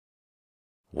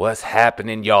What's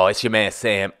happening, y'all? It's your man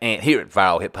Sam, and here at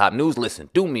Viral Hip Hop News. Listen,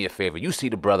 do me a favor. You see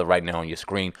the brother right now on your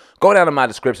screen. Go down to my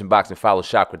description box and follow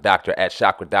Chakra Doctor at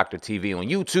Chakra Doctor TV on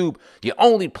YouTube. Your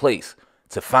only place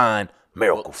to find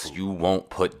miracles you won't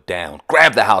put down.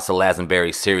 Grab the House of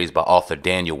Lazenberry series by author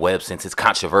Daniel Webb. Since its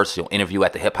controversial interview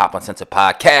at the Hip Hop Uncensored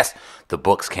podcast, the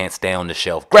books can't stay on the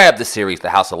shelf. Grab the series, The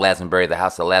House of Lazenberry, The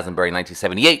House of Lazenberry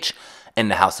 1970H, and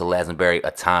The House of Lazenberry,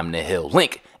 A Time to Heal.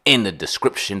 Link in the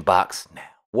description box now.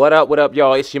 What up,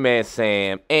 y'all? It's your man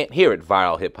Sam, and here at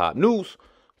Viral Hip Hop News.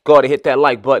 Go ahead and hit that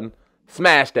like button,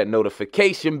 smash that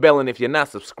notification bell, and if you're not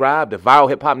subscribed to Viral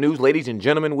Hip Hop News, ladies and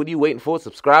gentlemen, what are you waiting for?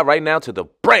 Subscribe right now to the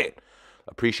brand.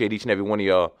 Appreciate each and every one of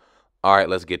y'all. All right,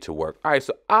 let's get to work. All right,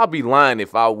 so I'll be lying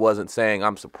if I wasn't saying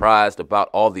I'm surprised about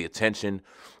all the attention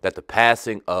that the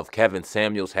passing of Kevin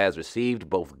Samuels has received,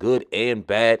 both good and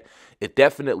bad. It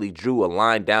definitely drew a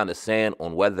line down the sand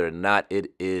on whether or not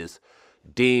it is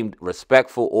deemed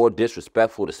respectful or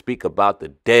disrespectful to speak about the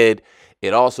dead.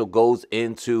 It also goes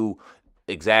into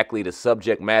exactly the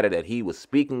subject matter that he was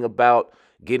speaking about,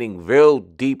 getting real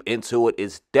deep into it.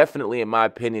 It's definitely, in my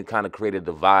opinion, kind of created a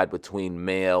divide between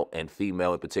male and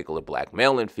female, in particular black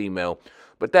male and female.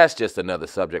 But that's just another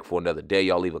subject for another day.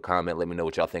 Y'all leave a comment. Let me know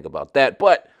what y'all think about that.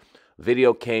 But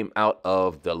video came out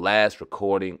of the last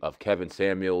recording of Kevin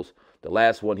Samuels. The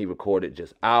last one he recorded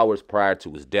just hours prior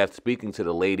to his death, speaking to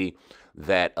the lady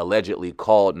that allegedly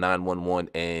called 911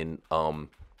 and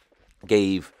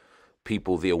gave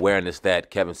people the awareness that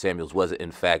Kevin Samuels was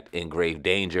in fact in grave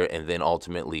danger, and then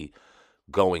ultimately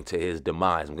going to his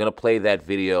demise. I'm going to play that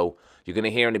video. You're going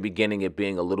to hear in the beginning it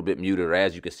being a little bit muted, or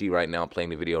as you can see right now, I'm playing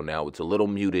the video now, it's a little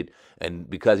muted, and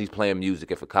because he's playing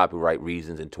music and for copyright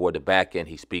reasons, and toward the back end,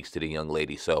 he speaks to the young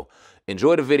lady. So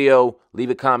enjoy the video, leave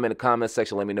a comment in the comment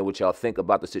section, let me know what y'all think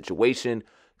about the situation.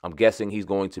 I'm guessing he's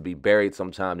going to be buried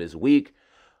sometime this week,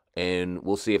 and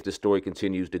we'll see if the story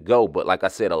continues to go. But like I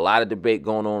said, a lot of debate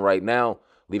going on right now.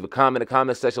 Leave a comment in the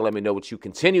comment section. Let me know what you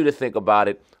continue to think about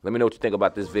it. Let me know what you think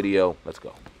about this video. Let's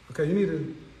go. Okay, you need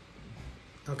to...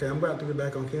 Okay, I'm about to get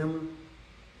back on camera.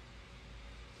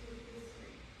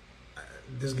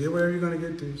 Just get wherever you're going to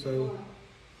get to, so...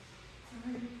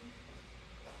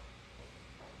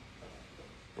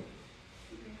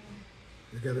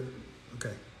 You got it.